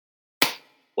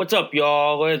What's up,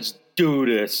 y'all? Let's do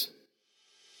this.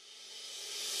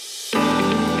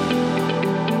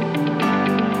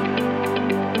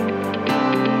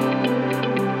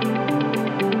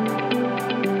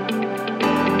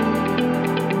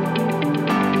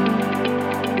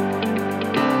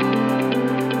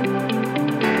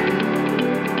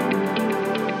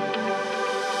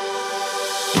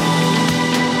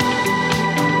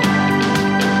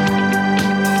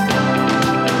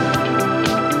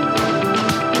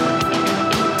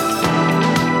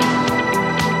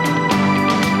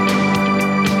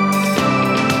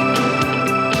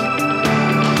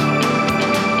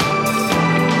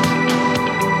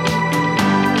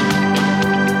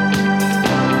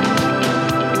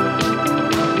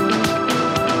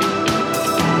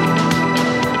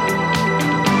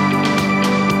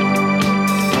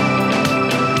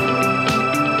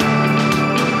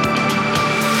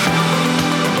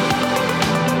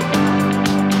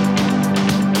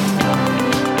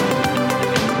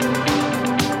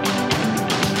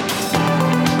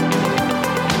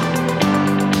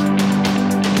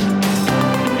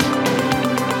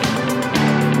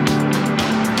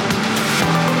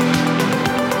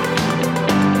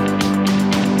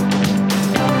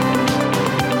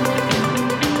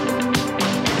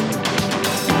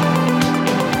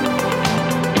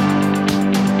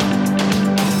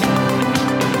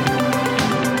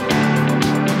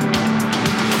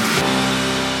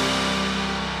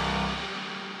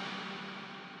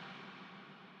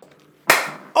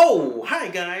 Oh, hi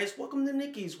guys, welcome to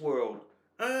Nikki's World.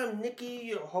 I'm Nikki,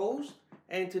 your host,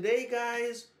 and today,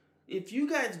 guys, if you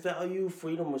guys value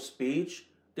freedom of speech,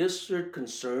 this should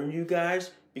concern you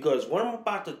guys because what I'm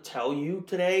about to tell you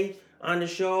today on the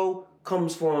show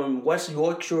comes from West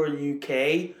Yorkshire,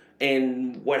 UK,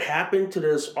 and what happened to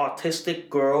this autistic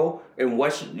girl in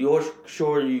West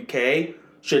Yorkshire, UK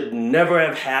should never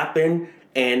have happened.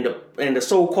 And the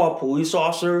so-called police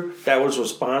officer that was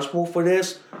responsible for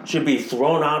this should be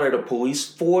thrown out of the police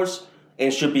force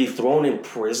and should be thrown in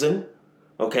prison,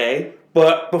 okay?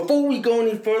 But before we go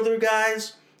any further,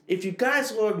 guys, if you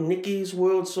guys love Nikki's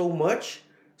World so much,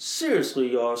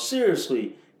 seriously, y'all,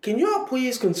 seriously, can y'all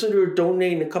please consider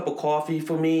donating a cup of coffee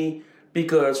for me?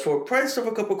 Because for a price of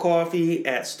a cup of coffee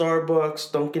at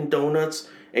Starbucks, Dunkin' Donuts,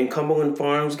 and Cumberland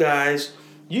Farms, guys,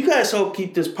 you guys help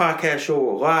keep this podcast show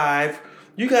alive.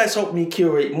 You guys help me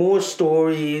curate more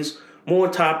stories, more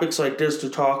topics like this to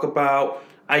talk about.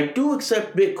 I do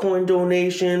accept Bitcoin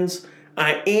donations.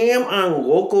 I am on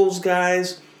Locals,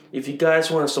 guys. If you guys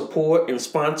want to support and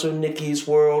sponsor Nikki's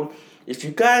World. If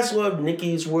you guys love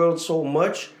Nikki's World so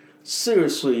much,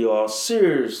 seriously, y'all,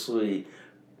 seriously,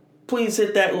 please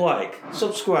hit that like,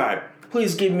 subscribe.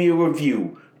 Please give me a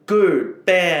review. Good,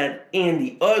 bad, and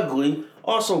the ugly.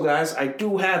 Also, guys, I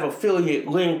do have affiliate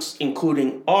links,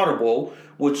 including Audible,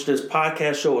 which this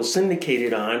podcast show is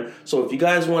syndicated on. So if you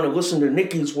guys want to listen to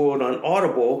Nikki's World on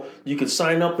Audible, you can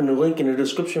sign up in the link in the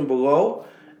description below.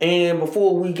 And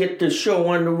before we get this show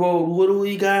on the road,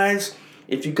 literally, guys,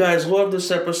 if you guys love this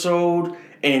episode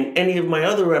and any of my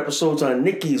other episodes on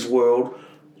Nikki's World,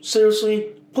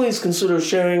 seriously, please consider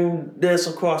sharing this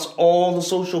across all the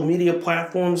social media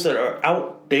platforms that are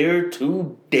out there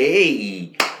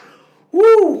today.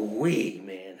 Woo-wee,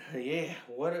 man. Yeah,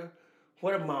 what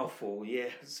a mouthful. Yeah,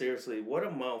 seriously, what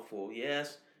a mouthful.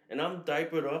 Yes, and I'm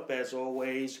diapered up as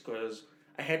always because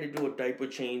I had to do a diaper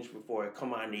change before I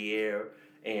come on the air.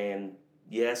 And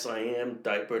yes, I am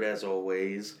diapered as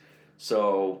always.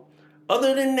 So,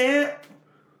 other than that,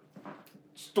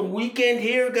 it's the weekend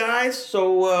here, guys.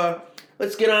 So,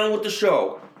 let's get on with the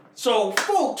show. So,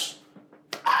 folks,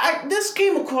 this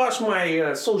came across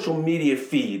my social media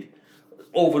feed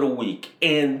over the week,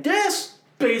 and this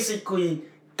basically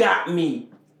got me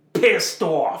pissed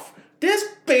off. This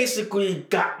basically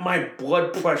got my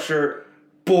blood pressure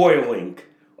boiling,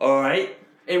 alright?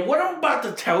 And what I'm about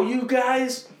to tell you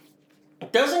guys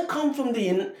doesn't come from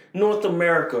the North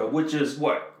America, which is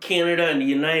what, Canada and the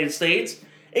United States.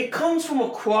 It comes from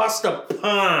across the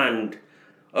pond,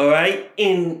 alright,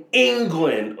 in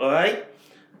England, alright?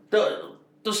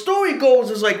 The story goes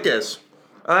is like this,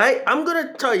 alright? I'm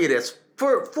gonna tell you this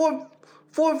for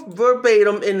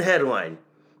verbatim in headline,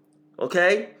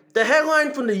 okay? The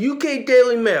headline from the UK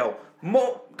Daily Mail: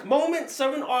 Moment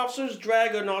 7 officers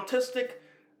drag an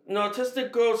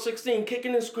autistic girl 16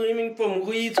 kicking and screaming from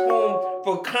Leeds home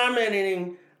for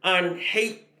commenting on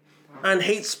hate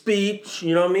speech,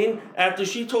 you know what I mean? After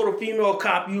she told a female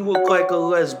cop, "You look like a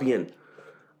lesbian."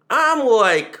 I'm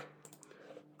like,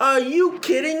 are you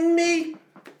kidding me?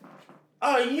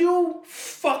 Are you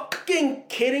fucking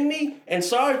kidding me? And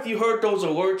sorry if you heard those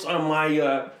alerts on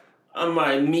on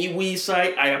my MeWe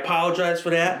site. I apologize for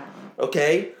that.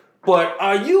 Okay? But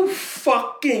are you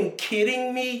fucking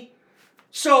kidding me?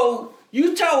 So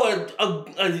you tell a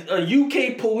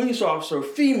UK police officer,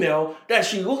 female, that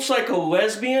she looks like a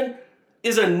lesbian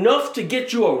is enough to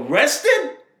get you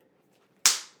arrested?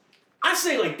 I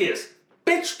say it like this.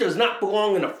 Bitch does not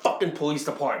belong in a fucking police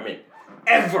department.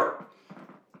 Ever.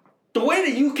 The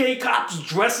way the UK cops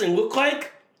dress and look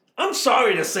like, I'm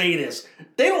sorry to say this,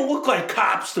 they don't look like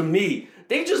cops to me.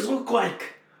 They just look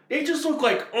like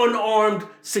unarmed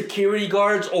security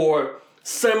guards or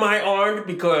semi-armed,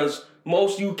 because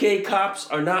most UK cops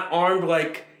are not armed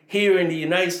like here in the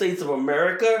United States of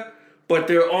America, but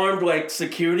they're armed like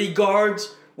security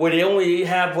guards where they only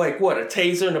have like a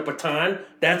taser and a baton.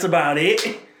 That's about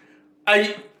it.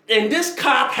 And this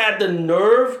cop had the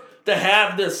nerve to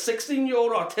have this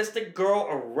 16-year-old autistic girl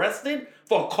arrested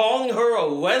for calling her a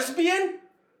lesbian?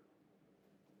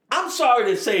 I'm sorry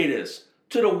to say this.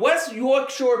 To the West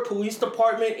Yorkshire Police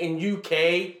Department in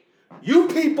UK, you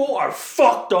people are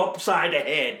fucked upside the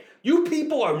head. You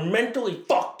people are mentally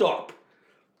fucked up.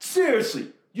 Seriously,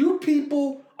 you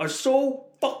people are so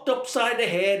fucked upside the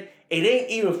head, it ain't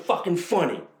even fucking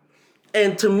funny.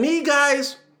 And to me,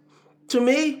 guys,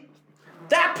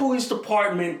 that police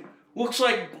department looks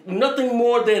like nothing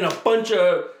more than a bunch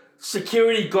of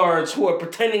security guards who are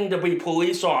pretending to be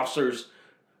police officers.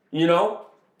 You know?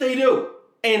 They do.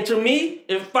 And to me,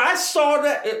 if I saw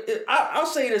that, I'll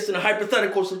say this in a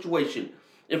hypothetical situation.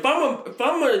 If I'm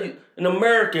an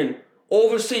American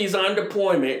overseas on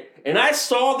deployment and I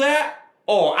saw that,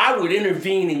 I would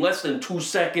intervene in less than 2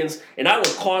 seconds, and I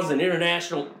would cause an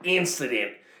international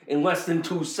incident in less than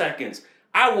 2 seconds.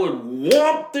 I would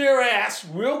whomp their ass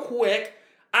real quick.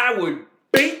 I would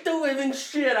beat the living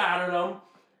shit out of them.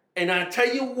 And I tell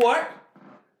you what,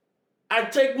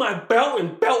 I'd take my belt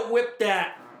and belt whip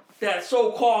that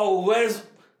so-called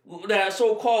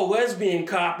lesbian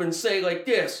cop and say like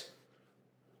this: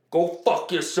 go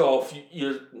fuck yourself,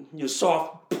 you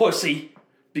soft pussy.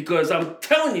 Because I'm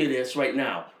telling you this right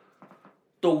now.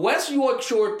 The West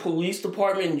Yorkshire Police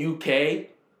Department in UK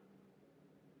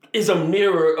is a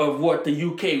mirror of what the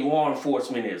UK law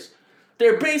enforcement is.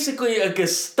 They're basically a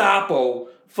Gestapo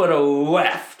for the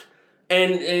left.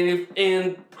 And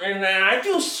I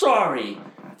feel sorry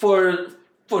for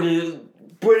the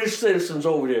British citizens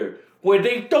over there, where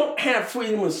they don't have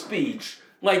freedom of speech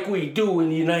like we do in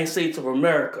the United States of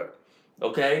America.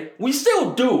 Okay? We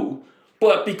still do,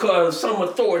 but because some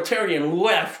authoritarian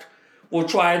left will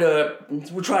try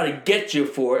to get you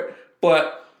for it,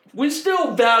 but we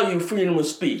still value freedom of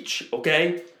speech,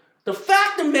 okay? The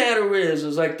fact of the matter is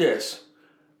like this.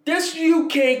 This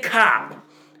UK cop,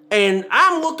 and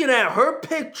I'm looking at her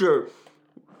picture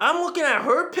on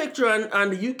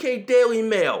the UK Daily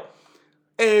Mail,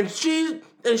 and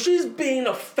she's being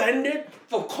offended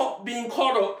for being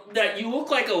called that you look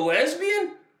like a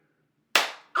lesbian?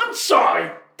 I'm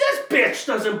sorry. This bitch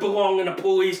doesn't belong in a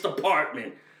police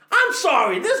department. I'm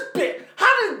sorry. I'm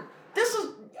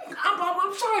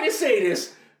sorry to say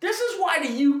this. This is why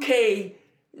the UK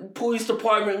police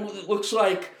department looks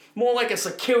like more like a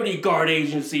security guard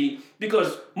agency,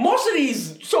 because most of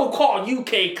these so-called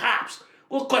UK cops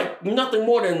look like nothing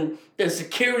more than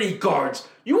security guards.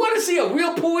 You want to see a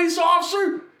real police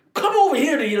officer? Come over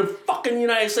here to the fucking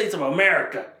United States of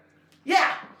America.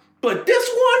 Yeah, but this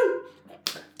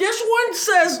one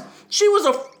says she was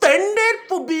offended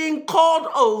for being called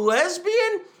a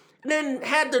lesbian, and then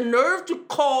had the nerve to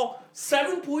call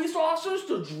 7 police officers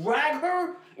to drag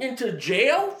her into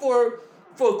jail for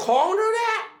calling her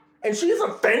that, and she's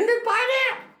offended by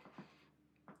that?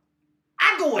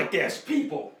 I go like this,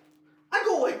 people. I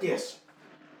go like this.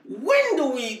 When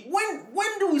do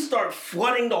we start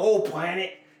flooding the whole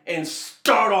planet and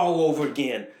start all over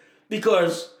again?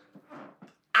 Because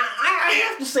I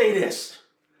have to say this.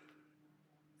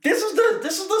 This is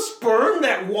the sperm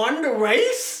that won the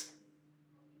race?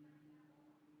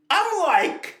 I'm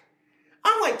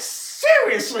like,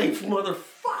 seriously,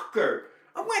 motherfucker.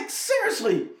 I'm like,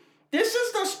 seriously, this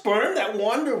is the sperm that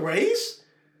won the race?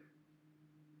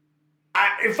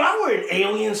 If I were an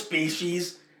alien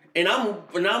species and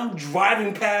I'm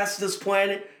driving past this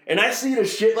planet and I see the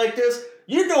shit like this,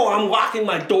 you know I'm locking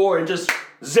my door and just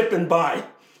zipping by.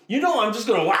 You know I'm just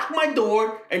gonna lock my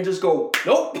door and just go,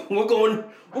 nope, we're going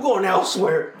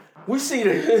elsewhere. We see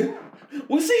the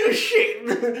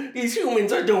shit these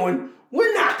humans are doing.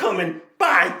 We're not coming.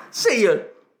 Bye. See ya.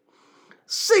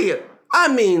 I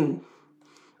mean,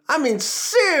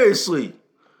 seriously,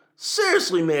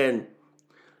 man.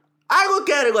 I look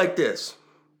at it like this.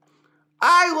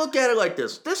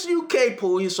 This UK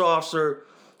police officer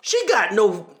She got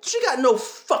no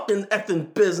fucking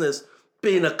effing business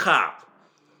being a cop.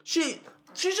 She's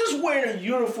just wearing a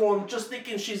uniform, just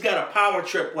thinking she's got a power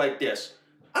trip like this.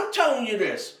 I'm telling you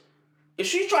this. If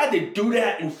she tried to do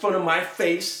that in front of my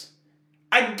face,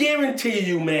 I guarantee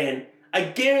you, man. I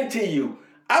guarantee you,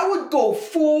 I would go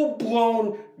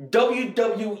full-blown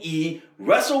WWE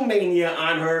WrestleMania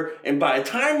on her, and by the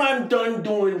time I'm done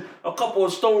doing a couple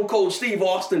of Stone Cold Steve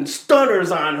Austin stunners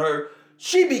on her,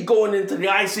 she'd be going into the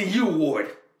ICU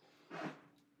ward.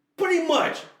 Pretty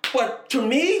much. But to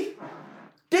me,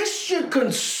 this should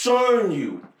concern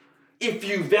you if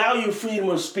you value freedom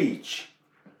of speech.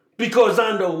 Because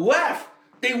on the left,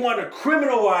 they want to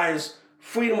criminalize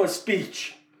freedom of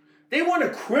speech. They want to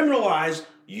criminalize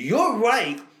your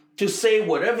right to say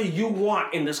whatever you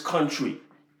want in this country.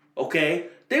 Okay?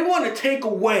 They want to take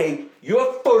away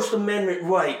your First Amendment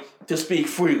right to speak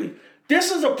freely. This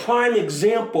is a prime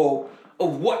example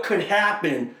of what could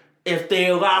happen if they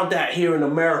allowed that here in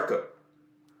America.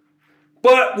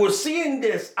 But we're seeing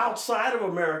this outside of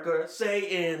America, say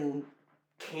in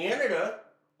Canada,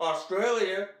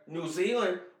 Australia, New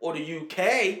Zealand, or the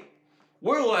UK.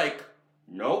 We're like,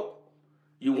 nope.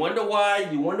 You wonder why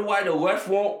the left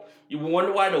won't? You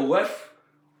wonder why the left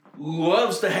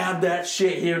loves to have that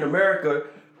shit here in America,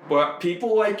 but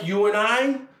people like you and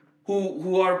I,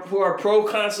 who are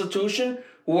pro-Constitution,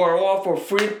 who are all for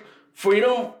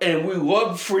freedom, and we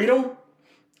love freedom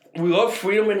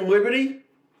and liberty.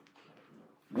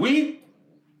 We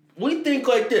think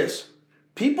like this.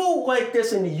 People like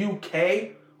this in the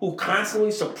UK who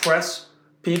constantly suppress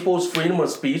people's freedom of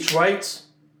speech rights.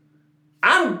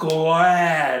 I'm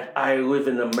glad I live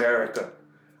in America.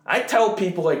 I tell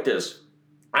people like this.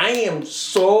 I am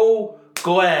so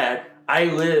glad I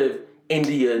live in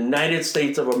the United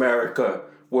States of America,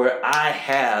 where I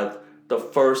have the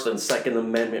First and Second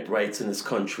Amendment rights in this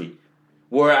country,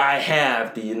 where I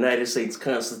have the United States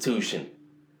Constitution.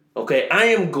 Okay, I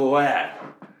am glad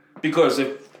because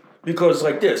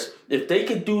like this, if they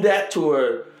could do that to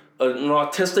an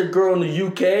autistic girl in the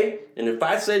UK, and if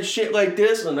I said shit like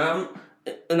this and I'm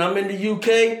in the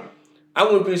UK, I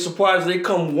wouldn't be surprised if they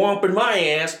come whomping my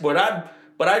ass. But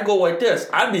I'd go like this.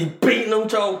 I'd be beating them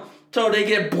till they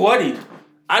get bloodied.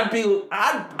 I'd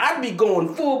be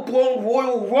going full blown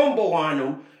Royal Rumble on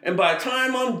them. And by the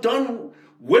time I'm done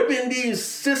whipping these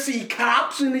sissy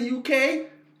cops in the UK,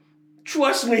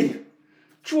 trust me,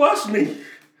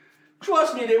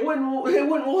 they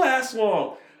wouldn't last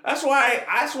long. That's why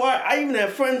I even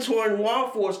have friends who are in law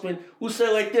enforcement who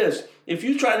say like this: if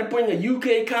you try to bring a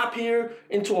UK cop here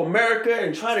into America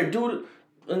and try to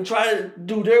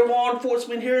do their law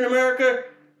enforcement here in America,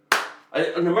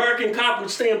 an American cop would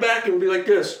stand back and be like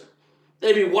this.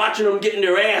 They'd be watching them getting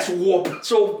their ass whooped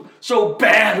so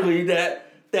badly that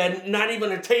not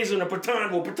even a taser and a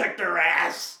baton will protect their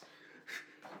ass.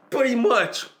 Pretty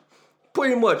much.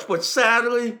 But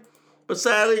sadly,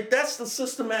 that's the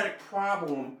systematic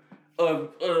problem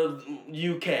of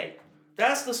UK.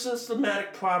 That's the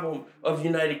systematic problem of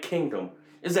United Kingdom,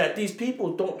 is that these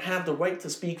people don't have the right to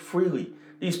speak freely.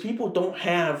 These people don't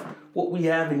have what we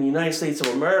have in the United States of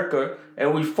America,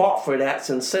 and we fought for that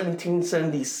since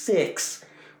 1776,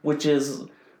 which is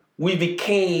we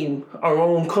became our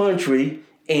own country.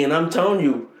 And I'm telling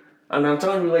you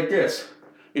like this: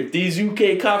 if these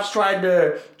UK cops tried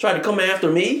to come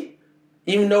after me,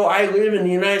 even though I live in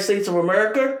the United States of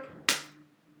America,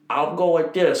 I'll go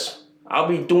like this. I'll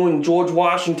be doing George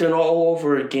Washington all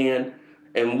over again,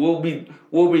 and we'll be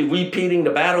repeating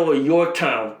the Battle of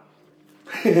Yorktown.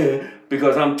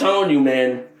 Because I'm telling you,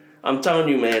 man,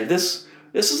 this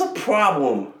is a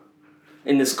problem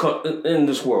in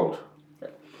this world.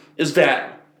 Is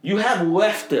that you have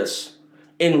leftists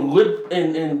in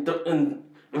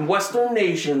Western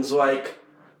nations like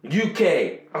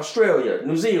UK, Australia,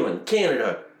 New Zealand,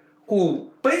 Canada,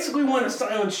 who basically want to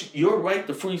silence your right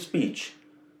to free speech.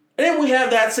 And then we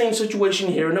have that same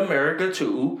situation here in America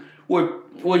too, where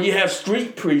you have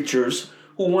street preachers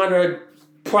who want to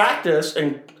practice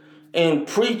and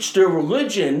preach their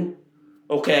religion,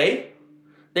 okay?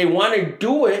 They want to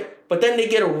do it, but then they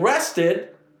get arrested.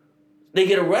 They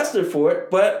get arrested for it,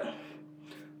 but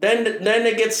then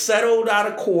they get settled out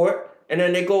of court, and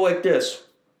then they go like this.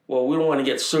 Well, we don't want to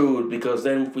get sued, because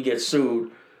then if we get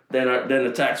sued, then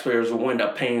the taxpayers will wind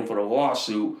up paying for the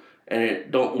lawsuit, and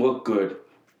it don't look good.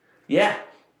 Yeah.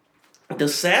 The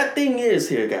sad thing is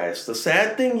here, guys, is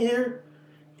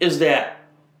that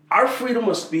our freedom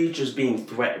of speech is being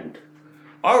threatened.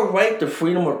 Our right to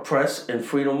freedom of press and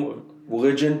freedom of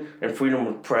religion and freedom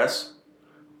of press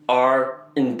are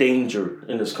in danger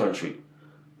in this country.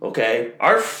 Okay?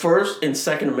 Our First and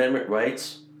Second Amendment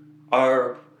rights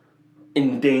are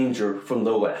in danger from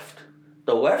the left.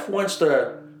 The left wants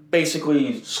to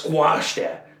basically squash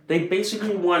that. They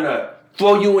basically want to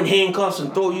throw you in handcuffs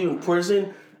and throw you in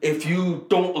prison if you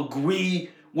don't agree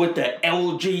with the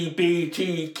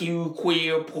LGBTQ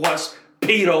queer plus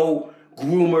pedo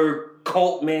groomer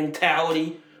cult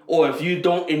mentality, or if you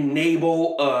don't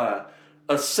enable a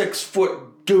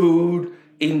 6-foot dude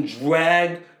in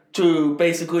drag to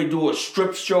basically do a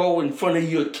strip show in front of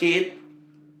your kid.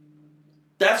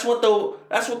 That's what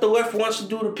the left wants to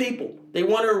do to people. They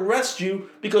want to arrest you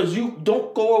because you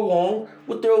don't go along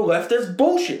with their leftist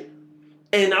bullshit.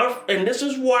 And this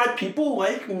is why people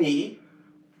like me,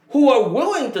 who are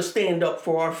willing to stand up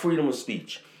for our freedom of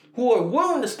speech, who are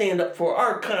willing to stand up for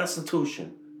our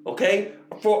Constitution, okay,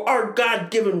 for our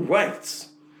God-given rights,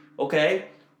 okay.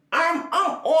 I'm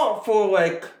all for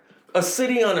like a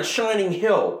city on a shining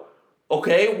hill,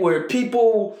 okay, where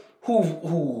people who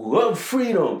love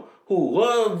freedom, who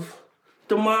love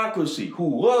democracy,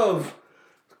 who love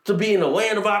to be in a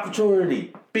land of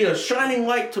opportunity, be a shining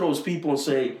light to those people and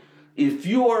say, if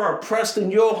you are oppressed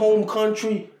in your home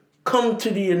country, come to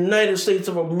the United States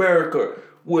of America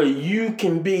where you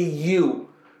can be you,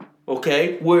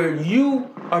 okay? Where you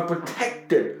are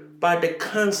protected by the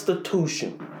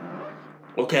Constitution,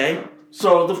 okay?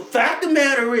 So the fact of the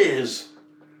matter is,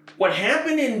 what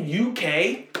happened in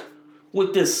UK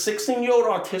with this 16-year-old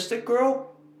autistic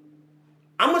girl,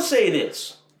 I'm going to say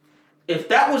this. If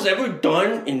that was ever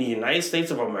done in the United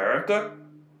States of America,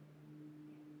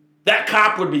 that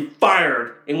cop would be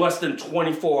fired in less than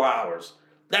 24 hours.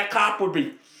 That cop would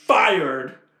be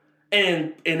fired.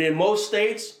 And in most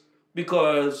states,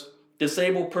 because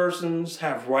disabled persons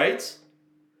have rights,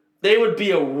 they would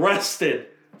be arrested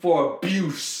for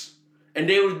abuse. And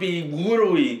they would be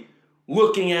literally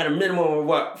looking at a minimum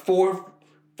of 4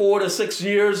 to 6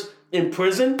 years in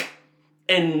prison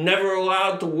and never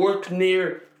allowed to work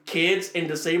near kids and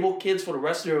disabled kids for the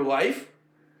rest of their life.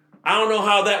 I don't know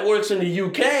how that works in the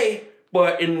UK,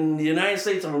 but in the United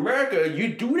States of America, you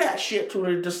do that shit to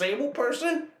a disabled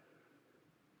person,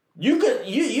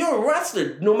 you're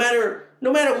arrested no matter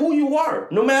who you are.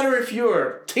 No matter if you're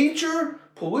a teacher,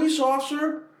 police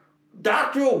officer,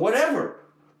 doctor, or whatever.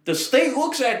 The state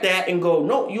looks at that and go,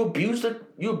 no, you abuse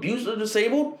the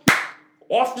disabled,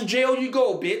 off to jail you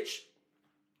go, bitch.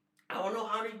 I don't know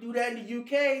how they do that in the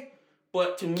UK,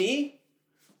 but to me,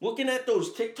 looking at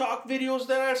those TikTok videos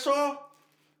that I saw,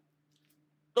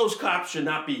 those cops should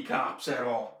not be cops at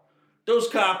all. Those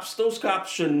cops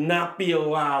should not be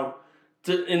allowed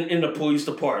in the police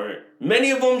department.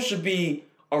 Many of them should be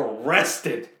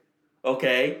arrested,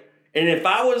 okay? And if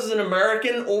I was an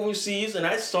American overseas and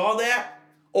I saw that,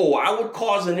 I would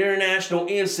cause an international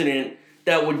incident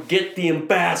that would get the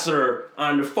ambassador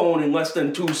on the phone in less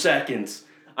than 2 seconds.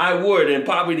 I would, and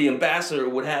probably the ambassador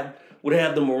would have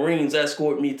the Marines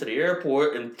escort me to the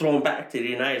airport and thrown back to the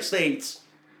United States,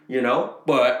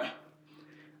 But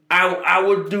I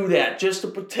would do that just to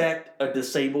protect a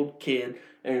disabled kid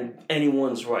and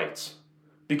anyone's rights.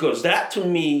 Because that, to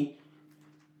me,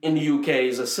 in the UK,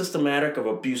 is a systematic of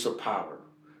abuse of power.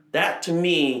 That, to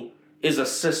me, is a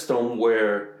system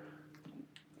where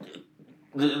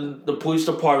the police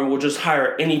department will just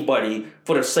hire anybody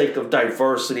for the sake of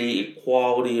diversity,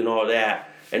 equality, and all that.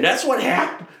 And that's what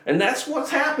happened. And that's what's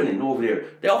happening over there.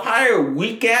 They'll hire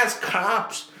weak-ass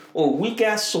cops or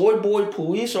weak-ass soy boy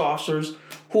police officers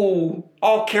who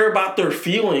all care about their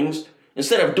feelings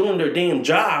instead of doing their damn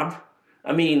job.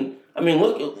 I mean,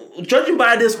 look, judging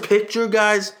by this picture,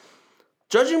 guys,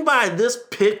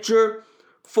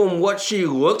 from what she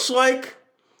looks like,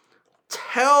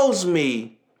 tells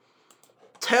me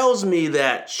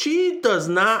that she does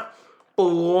not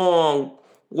belong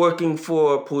working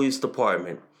for a police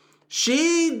department.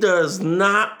 She does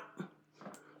not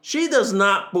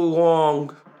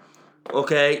belong,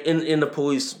 okay, in the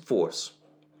police force.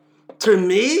 To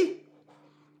me,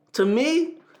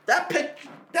 that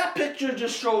picture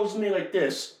just shows me like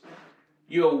this.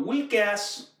 You're a weak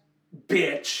ass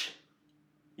bitch.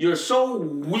 You're so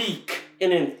weak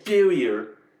and inferior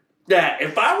that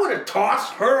if I were to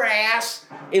toss her ass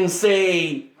in,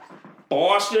 say,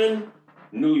 Boston,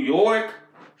 New York,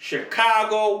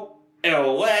 Chicago,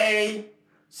 LA,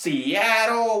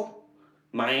 Seattle,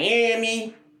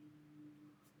 Miami,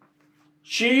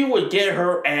 she would get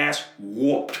her ass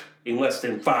whooped in less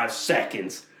than 5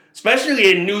 seconds.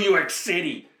 Especially in New York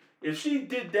City. If she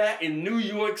did that in New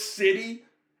York City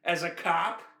as a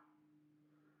cop,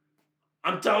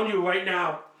 I'm telling you right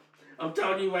now,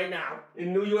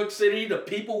 in New York City, the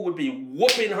people would be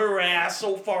whooping her ass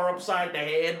so far upside the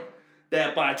head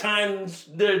that by the time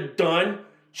they're done,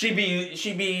 She'd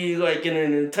be like in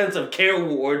an intensive care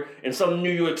ward in some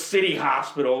New York City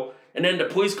hospital, and then the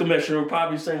police commissioner would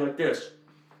probably be saying like this: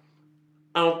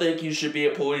 I don't think you should be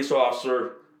a police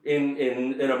officer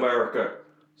in America.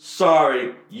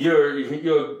 Sorry,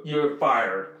 you're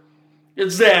fired.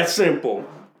 It's that simple.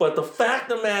 But the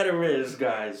fact of the matter is,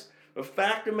 guys,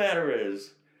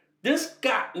 this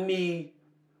got me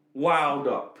wild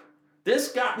up.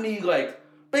 This got me like,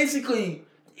 basically,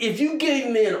 if you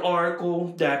gave me an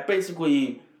article that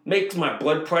basically makes my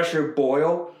blood pressure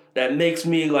boil, that makes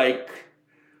me like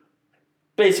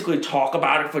basically talk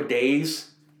about it for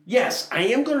days, yes, I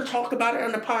am going to talk about it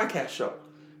on the podcast show.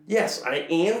 Yes, I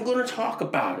am going to talk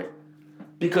about it.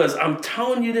 Because I'm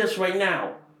telling you this right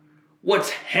now. What's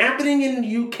happening in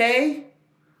the UK,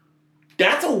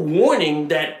 that's a warning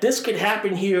that this could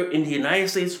happen here in the United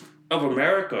States of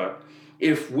America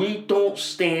if we don't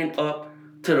stand up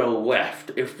to the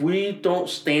left. If we don't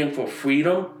stand for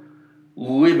freedom,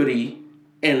 liberty,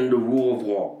 and the rule of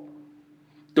law.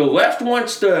 The left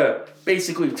wants to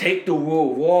basically take the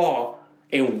rule of law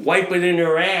and wipe it in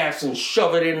their ass and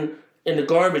shove it in the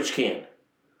garbage can.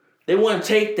 They want to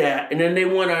take that and then they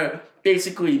want to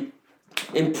basically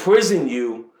imprison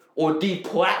you or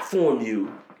deplatform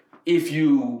you if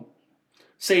you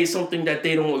say something that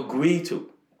they don't agree to.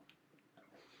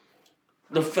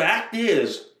 The fact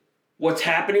is, what's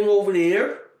happening over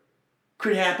there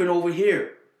could happen over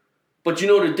here. But you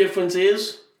know the difference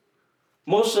is?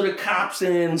 Most of the cops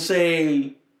in,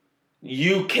 say,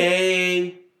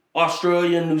 UK,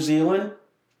 Australia, and New Zealand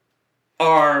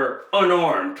are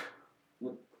unarmed.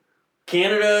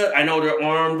 Canada, I know they're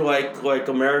armed like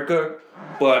America,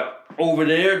 but over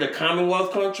there, the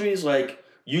Commonwealth countries like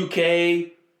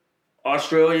UK,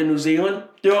 Australia, New Zealand,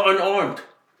 they're unarmed.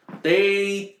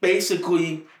 They're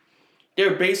basically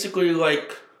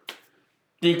like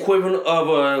the equivalent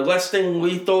of less than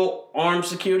lethal armed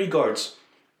security guards.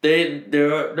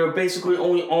 They're basically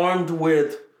only armed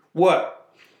with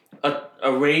what?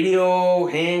 A radio,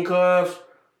 handcuffs,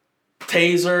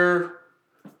 taser,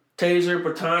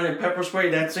 baton, and pepper spray.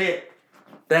 That's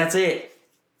it.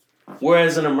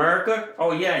 Whereas in America,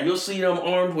 oh yeah, you'll see them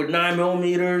armed with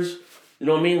 9mm. You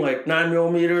know what I mean? Like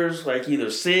 9mm, like either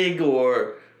SIG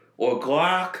or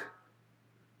Glock.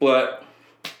 But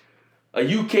a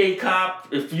UK cop,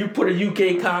 if you put a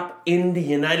UK cop in the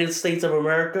United States of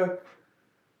America,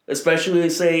 especially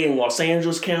say in Los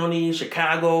Angeles County,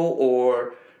 Chicago,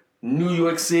 or New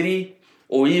York City,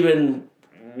 or even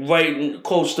right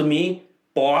close to me,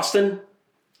 Boston,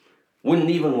 wouldn't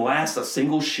even last a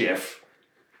single shift.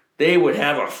 They would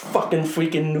have a fucking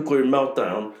freaking nuclear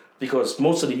meltdown because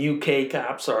most of the UK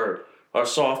cops are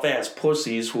soft ass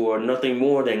pussies who are nothing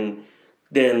more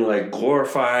than like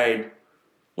glorified,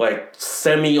 like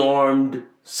semi-armed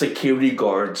security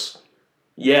guards.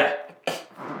 Yeah.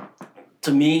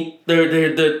 To me,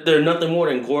 they're nothing more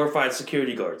than glorified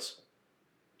security guards.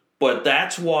 But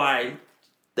that's why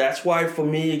for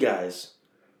me, guys,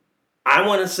 I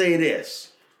want to say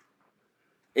this,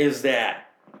 is that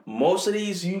most of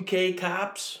these UK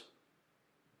cops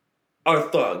are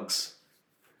thugs.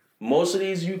 Most of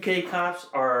these UK cops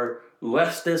are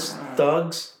leftist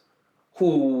thugs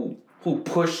who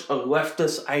push a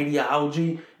leftist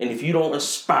ideology, and if you don't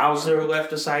espouse their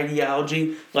leftist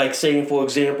ideology, like saying, for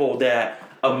example, that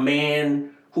a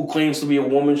man who claims to be a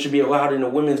woman should be allowed in a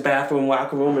women's bathroom,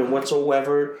 locker room, and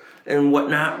whatsoever, and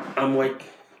whatnot, I'm like,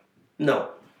 no,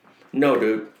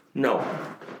 dude,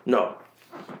 no.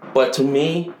 But to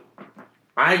me,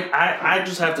 I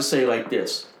just have to say like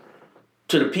this.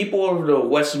 To the people of the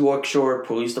West Yorkshire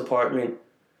Police Department,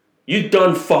 you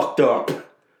done fucked up.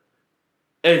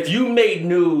 If you made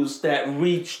news that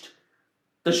reached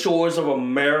the shores of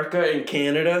America and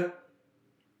Canada,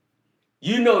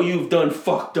 you know you've done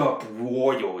fucked up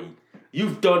royally.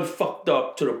 You've done fucked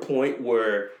up to the point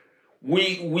where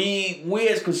we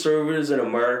as conservatives in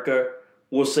America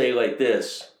will say like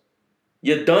this: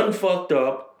 you done fucked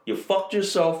up, you fucked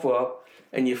yourself up,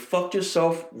 and you fucked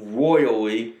yourself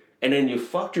royally, and then you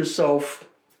fucked yourself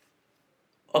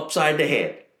upside the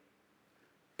head.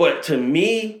 But to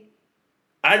me,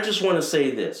 I just want to say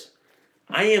this.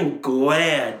 I am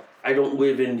glad I don't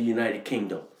live in the United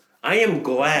Kingdom. I am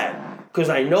glad, because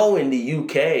I know in the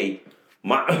UK,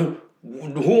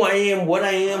 who I am, what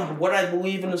I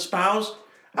believe and espouse,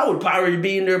 I would probably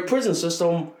be in their prison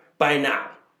system by now.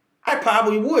 I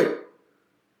probably would.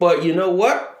 But you know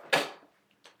what?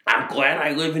 I'm glad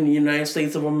I live in the United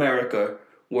States of America,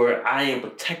 where I am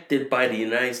protected by the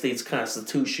United States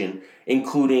Constitution,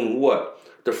 including what?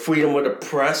 The freedom of the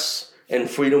press and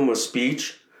freedom of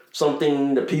speech,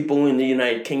 something the people in the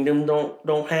United Kingdom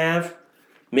don't have.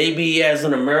 Maybe as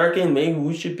an American, maybe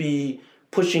we should be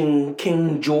pushing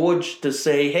King George to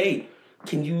say, hey,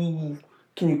 can you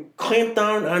clamp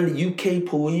down on the UK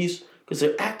police? Because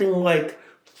they're acting like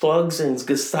thugs and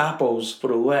Gestapos for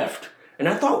the left. And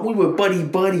I thought we were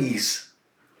buddies.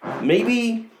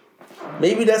 Maybe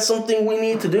that's something we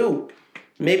need to do.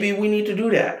 Maybe we need to do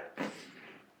that.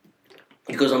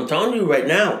 Because I'm telling you right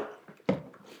now,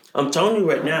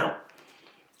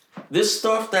 this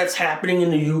stuff that's happening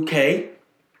in the UK,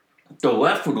 the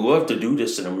left would love to do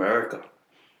this in America.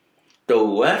 The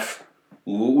left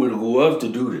would love to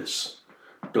do this.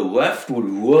 The left would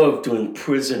love to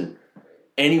imprison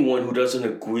anyone who doesn't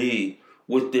agree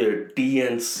with their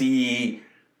DNC,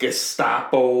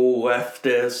 Gestapo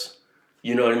leftists.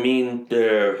 You know what I mean?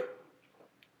 They're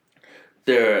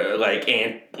like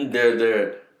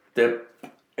they're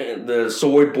the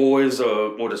soy boys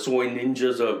or the soy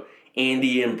ninjas of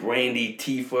Andy and Brandy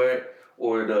Tifa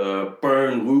or the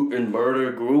Burn, Loot, and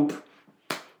Murder group.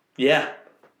 Yeah.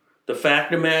 The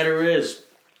fact of the matter is,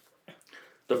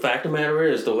 the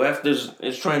left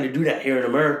is trying to do that here in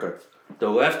America. The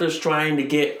left is trying to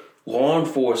get law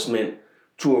enforcement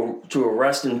to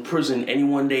arrest and imprison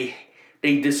anyone they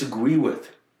disagree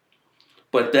with.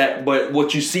 But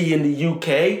what you see in the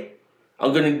UK,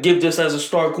 I'm gonna give this as a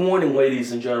stark warning,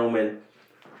 ladies and gentlemen.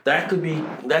 That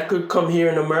could come here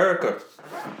in America.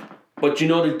 But you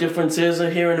know the difference is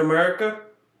here in America?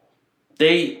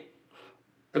 The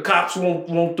cops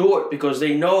won't do it because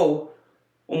they know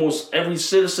almost every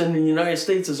citizen in the United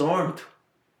States is armed.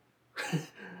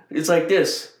 It's like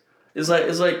this. It's like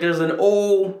there's an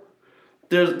old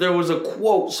there was a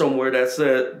quote somewhere that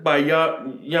said by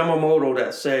Yamamoto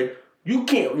that said, "You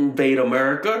can't invade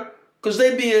America because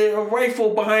there'd be a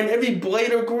rifle behind every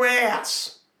blade of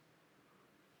grass."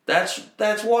 That's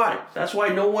why. That's why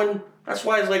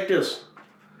it's like this.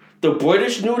 The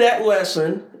British knew that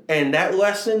lesson, and that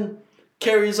lesson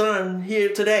carries on here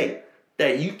today.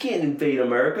 That you can't invade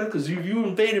America, because if you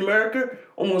invade America,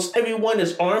 almost everyone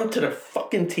is armed to the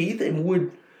fucking teeth and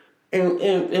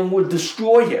would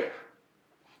destroy you.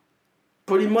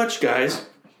 Pretty much, guys.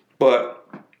 But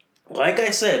like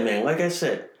I said,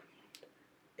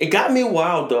 it got me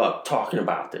wild up talking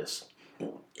about this.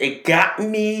 It got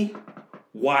me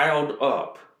wild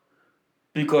up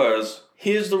because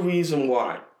here's the reason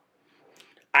why.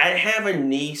 I have a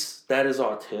niece that is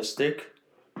autistic,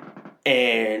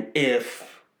 and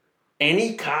if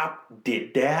any cop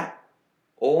did that,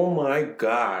 oh my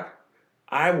God,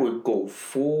 I would go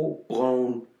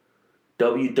full-blown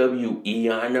WWE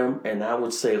on them, and I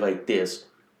would say like this,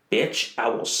 "Bitch, I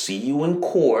will see you in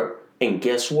court, and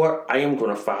guess what? I am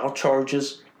going to file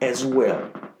charges as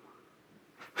well."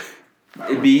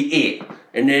 It'd be it.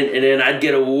 And then I'd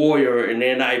get a lawyer, and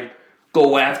then I'd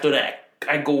go after that.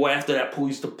 I'd go after that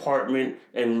police department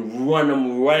and run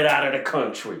them right out of the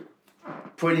country.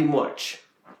 Pretty much.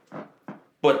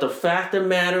 But the fact of the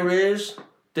matter is,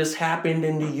 this happened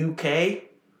in the UK,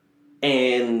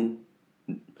 and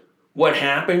what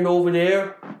happened over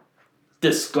there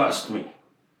disgusts me.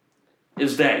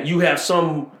 Is that you have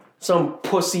some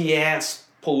pussy ass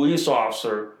police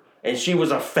officer, and she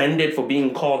was offended for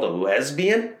being called a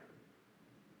lesbian?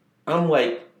 I'm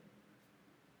like,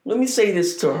 let me say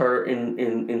this to her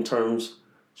in terms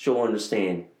she'll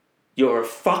understand. You're a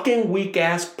fucking weak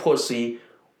ass pussy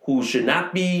who should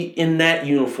not be in that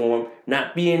uniform,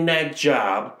 not be in that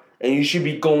job, and you should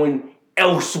be going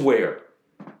elsewhere,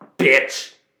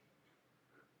 bitch.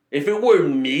 If it were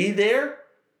me there,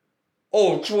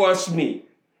 oh, trust me,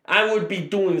 I would be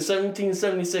doing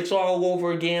 1776 all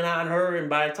over again on her, and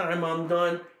by the time I'm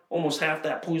done, almost half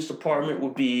that police department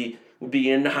would be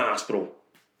in the hospital.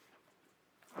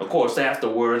 Of course,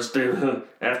 afterwards, the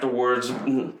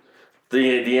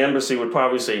embassy would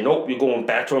probably say, "Nope, you're going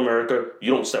back to America.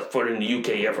 You don't step foot in the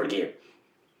UK ever again."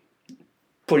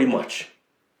 Pretty much.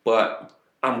 But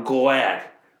I'm glad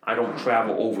I don't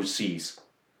travel overseas.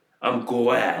 I'm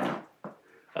glad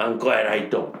I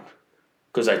don't.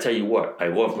 Because I tell you what, I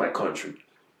love my country.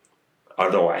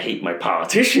 Although I hate my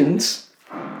politicians.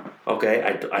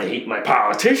 Okay, I hate my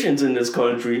politicians in this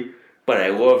country, but I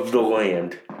love the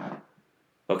land.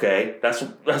 Okay, that's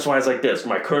why it's like this.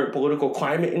 My current political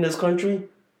climate in this country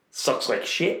sucks like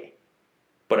shit,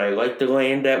 but I like the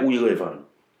land that we live on.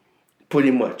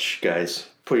 Pretty much, guys.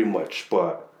 Pretty much.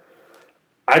 But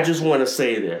I just want to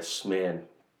say this, man.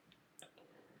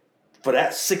 For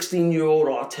that 16-year-old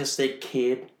autistic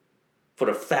kid, for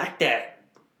the fact that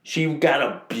she got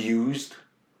abused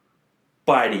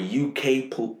by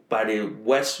by the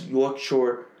West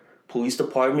Yorkshire Police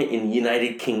Department in the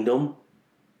United Kingdom,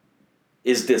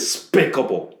 is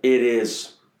despicable. It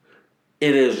is.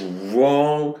 It is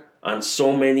wrong on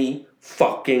so many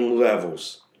fucking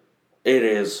levels. It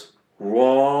is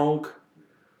wrong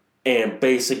and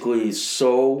basically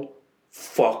so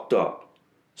fucked up,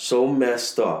 so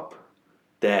messed up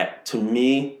that to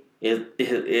me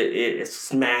it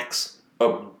smacks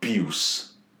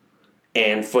abuse.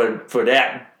 And for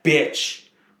that bitch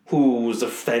who was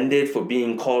offended for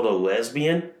being called a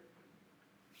lesbian,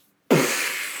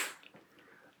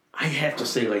 I have to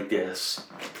say like this.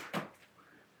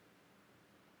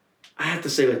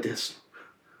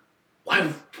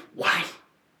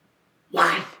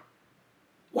 Why?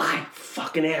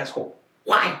 Fucking asshole.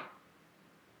 Why?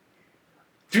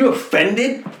 If you're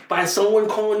offended by someone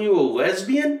calling you a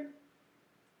lesbian,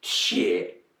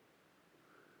 shit.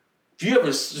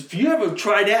 If you ever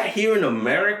try that here in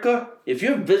America, if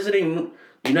you're visiting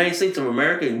the United States of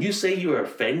America and you say you're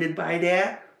offended by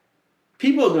that,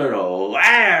 people are gonna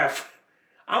laugh.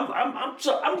 I'm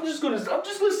just gonna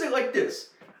say it like this.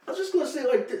 I'm just gonna say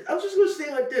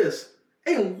it like this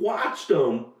and watch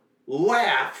them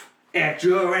laugh at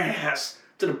your ass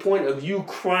to the point of you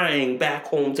crying back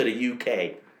home to the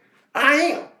UK. I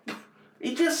am.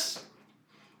 It just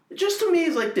to me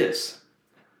is like this.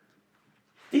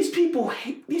 These people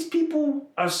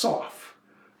are soft.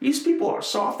 These people are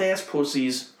soft ass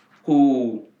pussies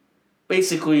who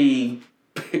basically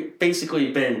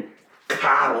been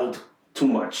coddled too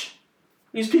much.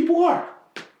 These people are.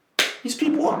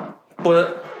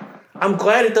 But I'm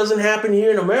glad it doesn't happen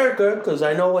here in America, because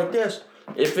I know like this.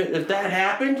 If that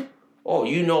happened,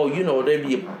 there'd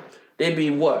be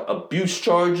what? Abuse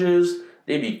charges,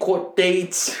 there'd be court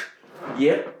dates.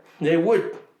 Yep, they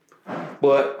would.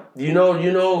 But you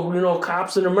know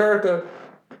cops in America,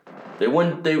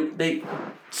 they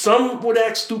some would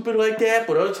act stupid like that,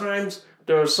 but other times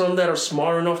there are some that are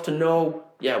smart enough to know,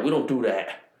 yeah, we don't do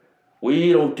that.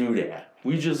 We don't do that.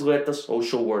 We just let the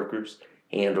social workers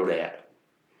handle that.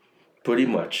 Pretty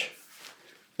much.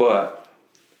 But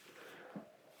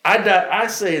I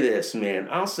say this, man.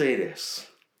 I'll say this,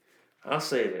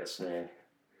 man.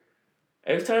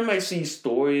 Every time I see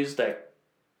stories that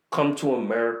come to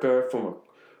America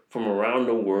from around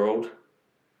the world,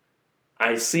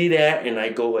 I see that and I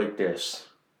go like this.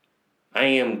 I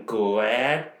am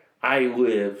glad I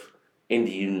live in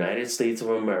the United States of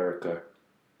America,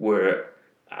 where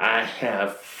I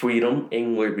have freedom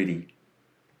and liberty.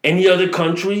 Any other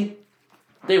country,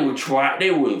 they would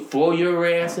throw your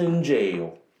ass in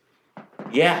jail.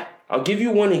 Yeah, I'll give you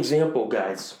one example,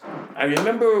 guys. I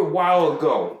remember a while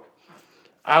ago,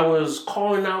 I was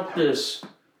calling out this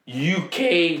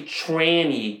UK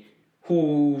tranny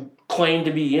who claimed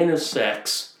to be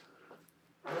intersex.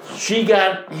 He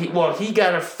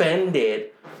got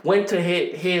offended, went to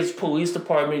his police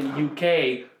department in the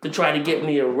UK to try to get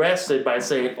me arrested by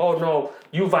saying, "Oh no,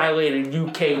 you violated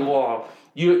UK law.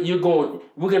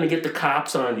 We're gonna get the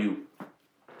cops on you."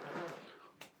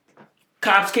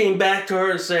 Cops came back to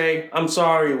her and say, "I'm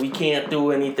sorry, we can't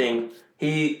do anything.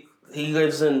 He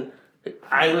lives in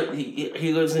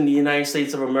he lives in the United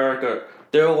States of America.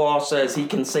 Their law says he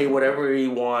can say whatever he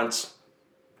wants."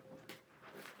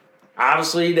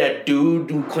 Obviously, that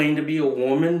dude who claimed to be a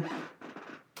woman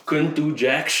couldn't do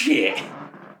jack shit.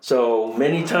 So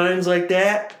many times like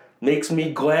that makes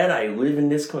me glad I live in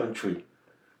this country.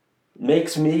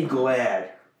 Makes me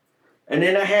glad. And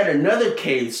then I had another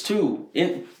case too,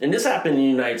 and this happened in the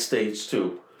United States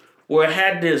too, where I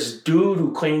had this dude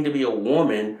who claimed to be a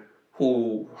woman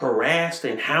who harassed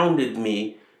and hounded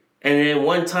me, and then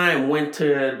one time went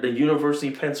to the University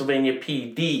of Pennsylvania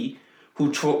PD,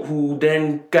 who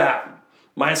then got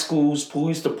my school's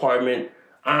police department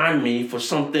on me for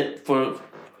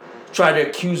try to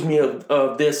accuse me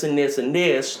of this and this and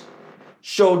this,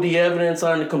 showed the evidence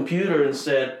on the computer and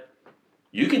said,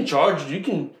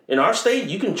 in our state,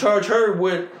 you can charge her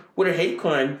with a hate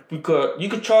crime, because you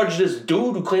could charge this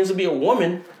dude who claims to be a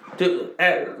woman with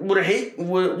a hate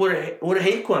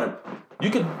crime. You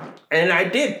could, and I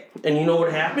did. And you know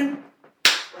what happened?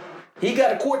 He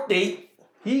got a court date.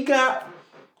 He got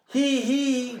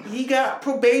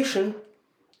probation,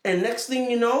 and next thing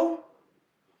you know,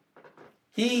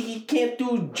 he can't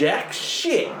do jack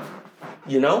shit,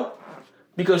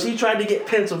 because he tried to get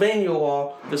Pennsylvania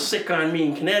law to sick on me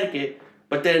in Connecticut,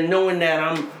 but then knowing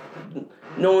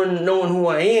who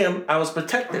I am, I was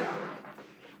protected.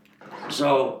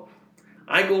 So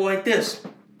I go like this.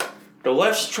 The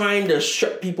left's trying to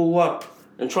shut people up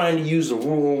and trying to use the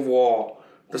rule of law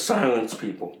to silence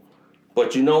people.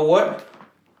 But you know what?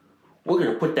 We're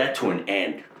going to put that to an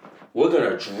end. We're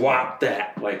going to drop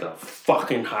that like a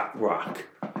fucking hot rock.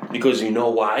 Because you know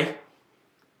why?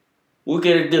 Look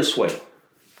at it this way.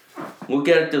 look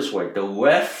at it this way: the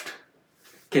left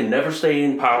can never stay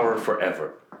in power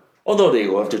forever, although they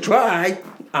love to try.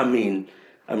 I mean,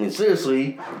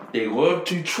 seriously, they love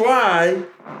to try,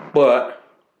 but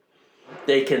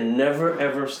they can never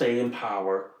ever stay in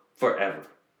power forever.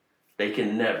 They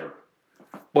can never.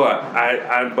 But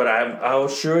I'll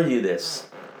assure you this.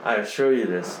 I assure you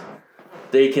this.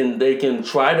 They can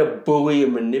try to bully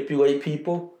and manipulate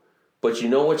people, but you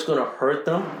know what's gonna hurt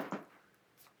them?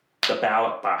 The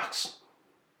ballot box.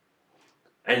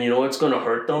 And you know what's gonna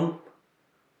hurt them?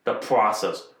 The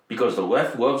process. Because the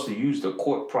left loves to use the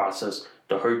court process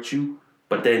to hurt you,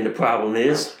 but then the problem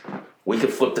is we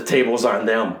could flip the tables on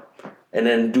them and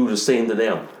then do the same to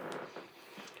them.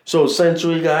 So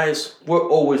essentially, guys, we're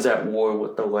always at war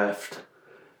with the left.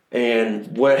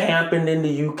 And what happened in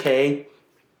the UK,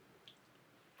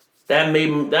 that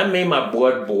made my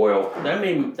blood boil. That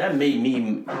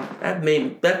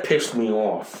pissed me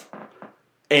off.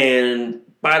 And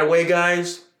by the way,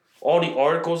 guys, all the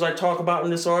articles I talk about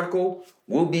in this article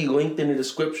will be linked in the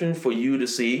description for you to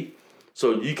see,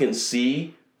 so you can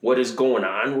see what is going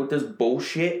on with this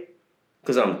bullshit.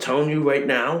 Because I'm telling you right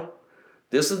now,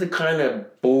 this is the kind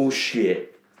of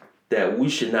bullshit that we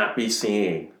should not be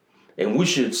seeing. And we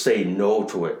should say no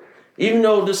to it. Even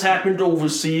though this happened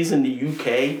overseas in the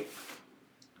UK,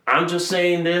 I'm just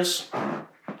saying this.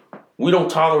 We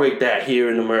don't tolerate that here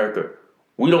in America.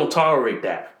 We don't tolerate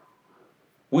that.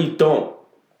 We don't.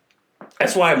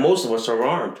 That's why most of us are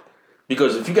armed.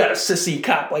 Because if you got a sissy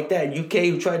cop like that in UK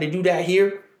who tried to do that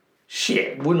here,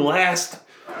 shit, wouldn't last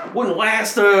one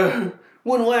round.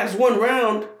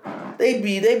 They'd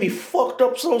be fucked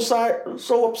up so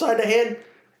upside the head.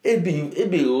 It'd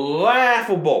be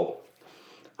laughable.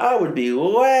 I would be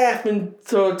laughing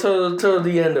till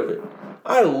the end of it.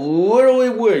 I literally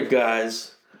would,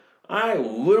 guys. I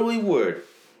literally would.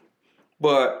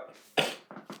 But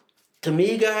to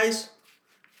me, guys,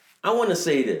 I want to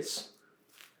say this.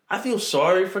 I feel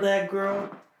sorry for that girl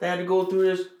that had to go through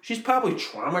this. She's probably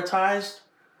traumatized.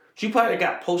 She probably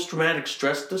got post-traumatic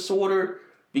stress disorder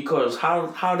because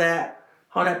how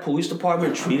that police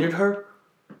department treated her.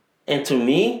 And to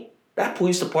me, that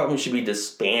police department should be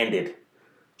disbanded.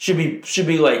 Should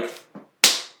be like,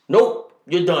 nope,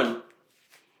 you're done.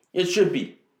 It should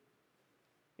be.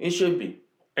 It should be.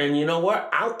 And you know what?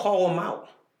 I'll call them out.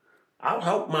 I'll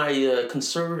help my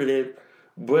conservative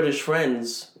British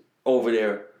friends over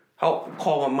there. Help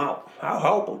call them out. I'll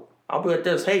help them. I'll be like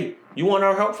this. Hey, you want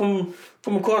our help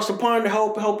from across the pond to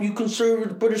help you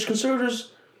British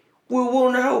conservatives? We're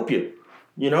willing to help you.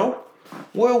 You know?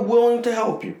 We're willing to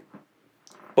help you.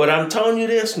 But I'm telling you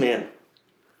this, man.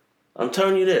 I'm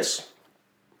telling you this.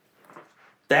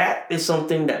 That is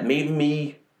something that made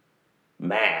me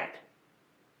mad.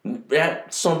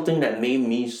 That's something that made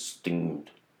me steamed.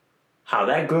 How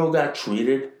that girl got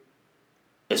treated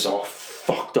is all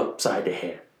fucked upside the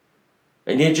head.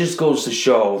 And it just goes to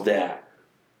show that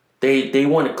they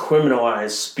want to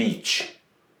criminalize speech.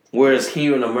 Whereas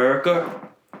here in America,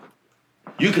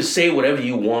 you can say whatever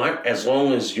you want as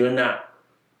long as you're not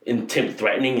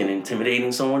threatening and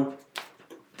intimidating someone.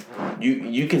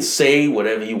 You can say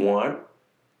whatever you want.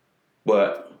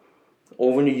 But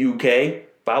over in the UK,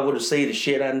 if I were to say the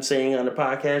shit I'm saying on the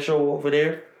podcast show over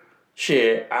there,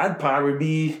 shit, I'd probably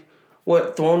be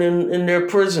thrown in their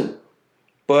prison.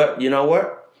 But you know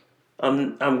what?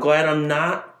 I'm glad I'm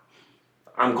not.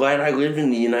 I'm glad I live in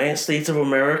the United States of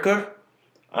America.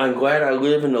 I'm glad I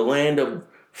live in the land of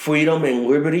freedom and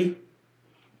liberty.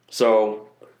 So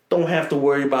don't have to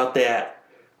worry about that.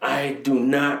 I do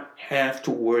not have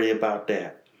to worry about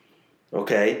that.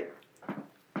 Okay?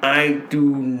 I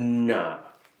do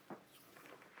not.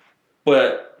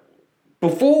 But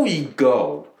before we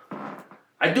go,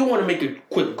 I do want to make a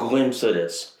quick glimpse of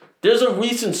this. There's a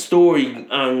recent story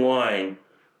online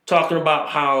talking about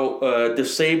how a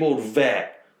disabled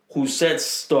vet who said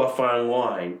stuff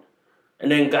online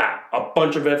and then got a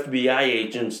bunch of FBI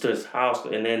agents to his house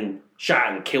and then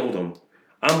shot and killed him.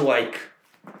 I'm like,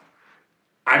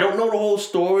 I don't know the whole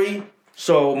story,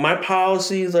 so my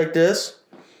policy is like this.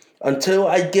 Until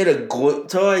I get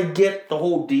the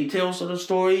whole details of the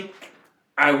story,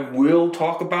 I will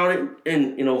talk about it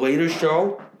in a later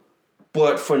show.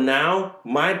 But for now,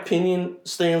 my opinion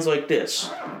stands like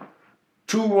this.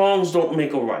 2 wrongs don't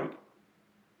make a right.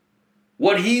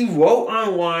 What he wrote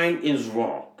online is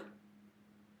wrong.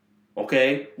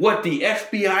 Okay? What the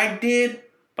FBI did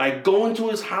by going to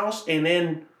his house and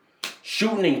then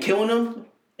shooting and killing him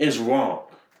is wrong.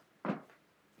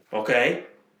 Okay?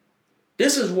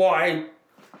 This is why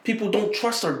people don't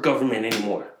trust our government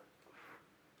anymore.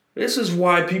 This is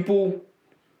why people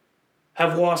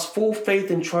have lost full faith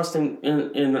and trust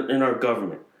in our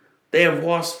government. They have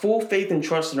lost full faith and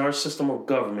trust in our system of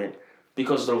government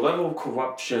because the level of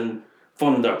corruption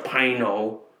from the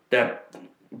Pino that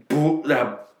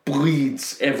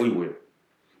bleeds everywhere.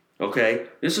 Okay?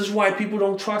 This is why people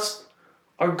don't trust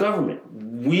our government.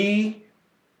 We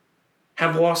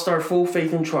have lost our full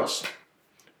faith and trust.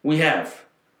 We have.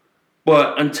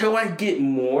 But until I get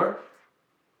more,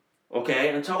 okay,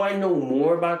 until I know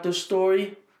more about this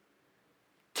story,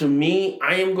 to me,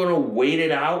 I am going to wait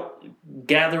it out,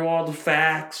 gather all the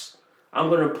facts. I'm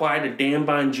going to apply the Dan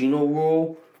Bongino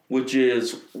rule, which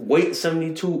is wait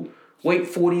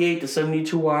 48 to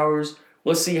 72 hours.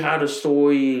 Let's see how the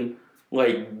story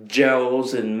like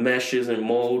gels and meshes and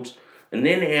molds. And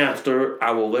then after,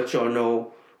 I will let y'all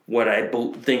know what I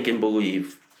think and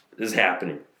believe is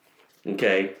happening.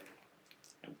 Okay?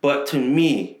 But to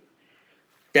me,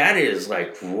 that is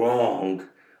like wrong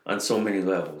on so many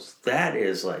levels. That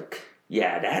is like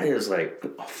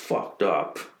fucked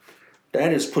up.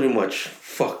 That is pretty much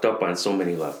fucked up on so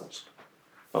many levels.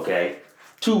 Okay?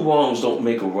 Two wrongs don't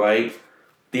make a right.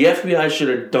 The FBI should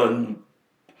have done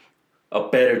a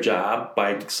better job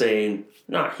by saying,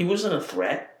 nah, he wasn't a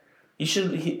threat. He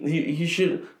should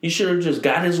have just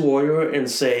got his lawyer and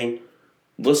say,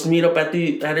 let's meet up at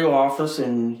the office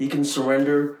and he can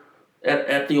surrender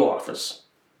at the office.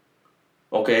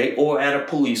 Okay? Or at a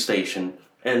police station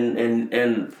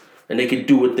and they could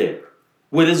do it there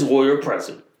with his lawyer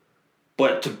present.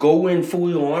 But to go in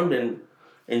fully armed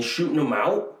and shooting him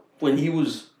out when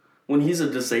he's a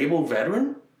disabled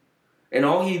veteran and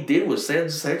all he did was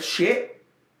said shit.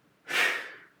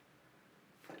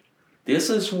 This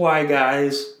is why,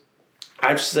 guys,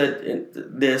 I've said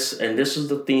this, and this is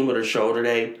the theme of the show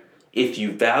today. If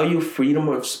you value freedom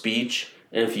of speech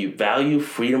and if you value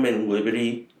freedom and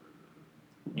liberty,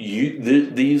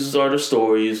 these are the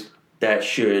stories that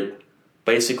should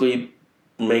basically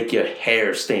make your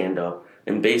hair stand up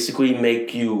and basically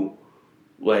make you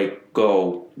like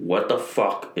go, what the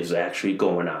fuck is actually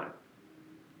going on?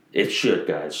 It should,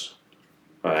 guys.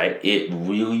 All right, it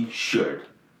really should.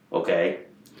 Okay.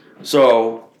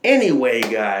 So anyway,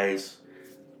 guys,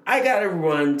 I gotta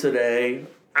run today.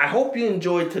 I hope you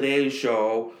enjoyed today's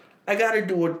show. I gotta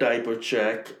do a diaper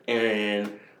check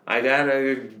and I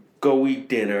gotta go eat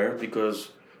dinner because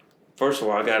first of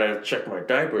all I gotta check my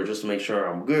diaper just to make sure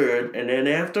I'm good, and then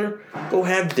after go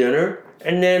have dinner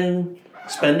and then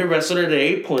spend the rest of the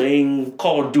day playing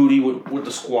Call of Duty with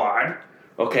the squad.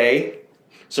 Okay?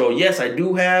 So yes, I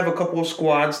do have a couple of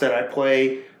squads that I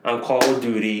play on Call of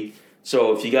Duty.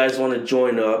 So if you guys want to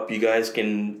join up, you guys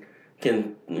can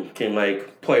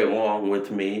like play along with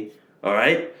me. All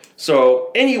right. So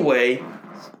anyway,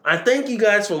 I thank you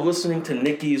guys for listening to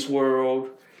Nikki's World.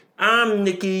 I'm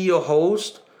Nikki, your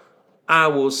host. I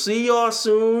will see y'all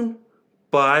soon.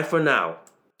 Bye for now.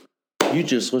 You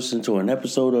just listened to an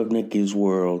episode of Nikki's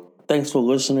World. Thanks for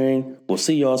listening. We'll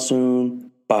see y'all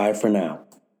soon. Bye for now.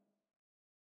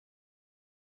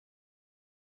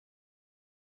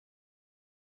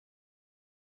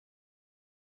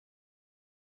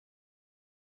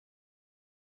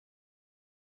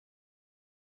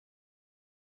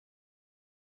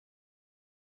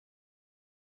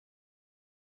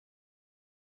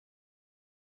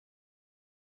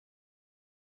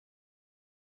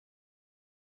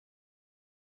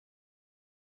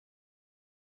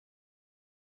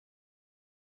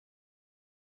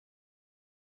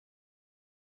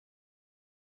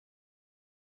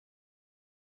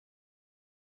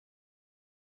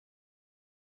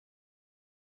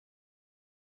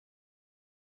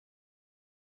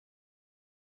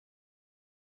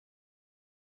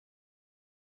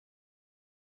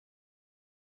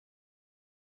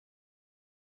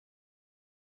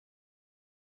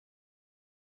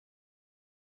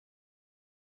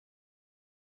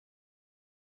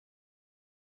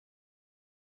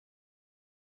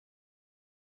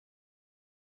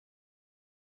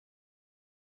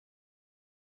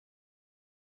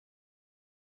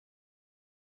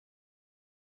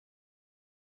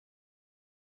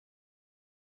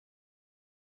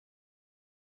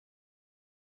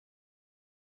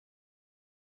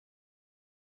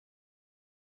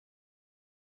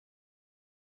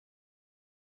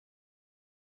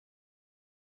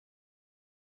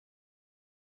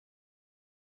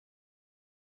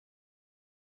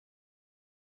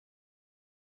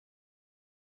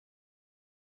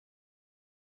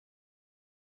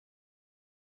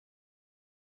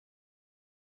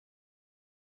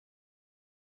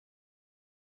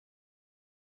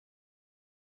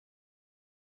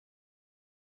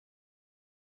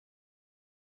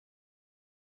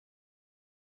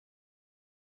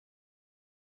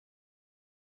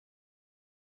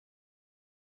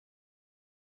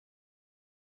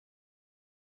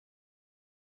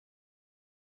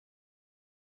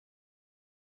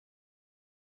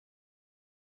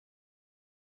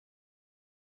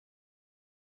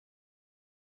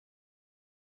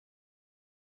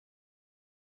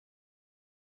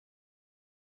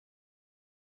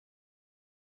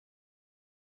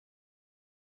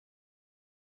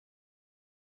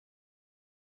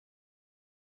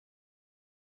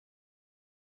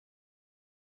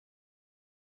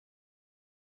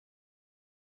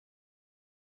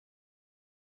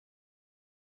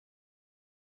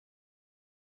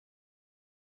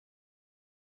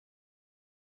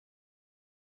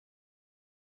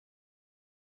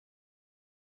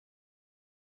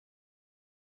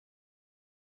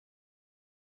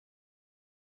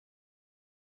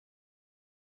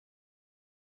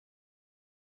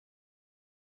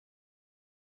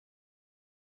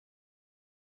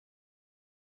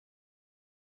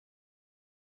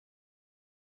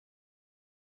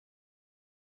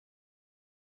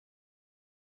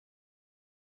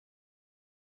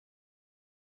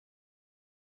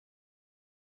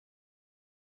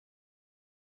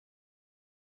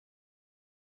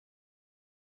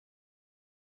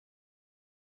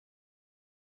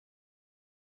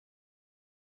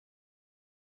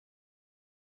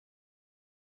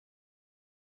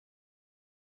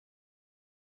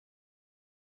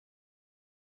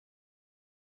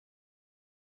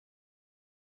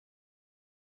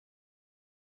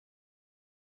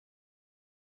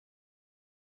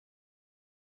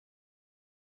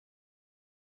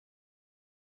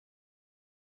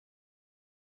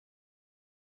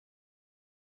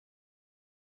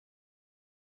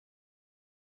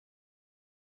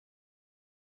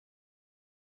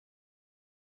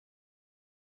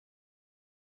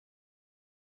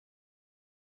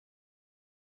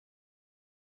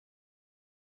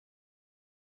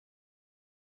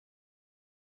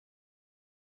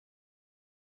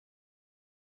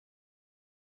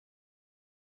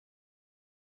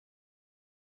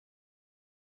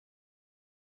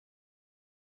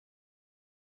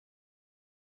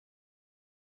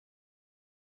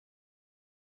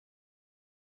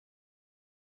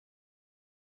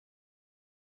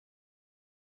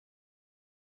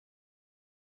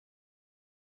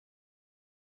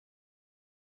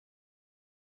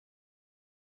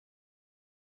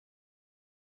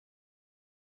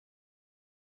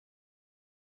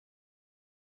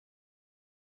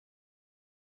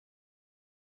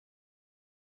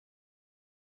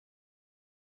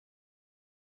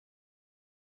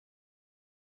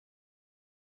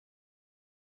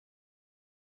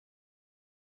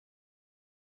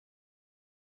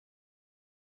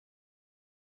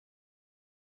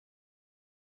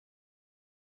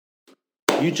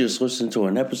 You just listened to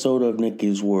an episode of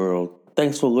Nikki's World.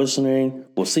 Thanks for listening.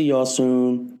 We'll see y'all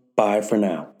soon. Bye for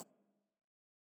now.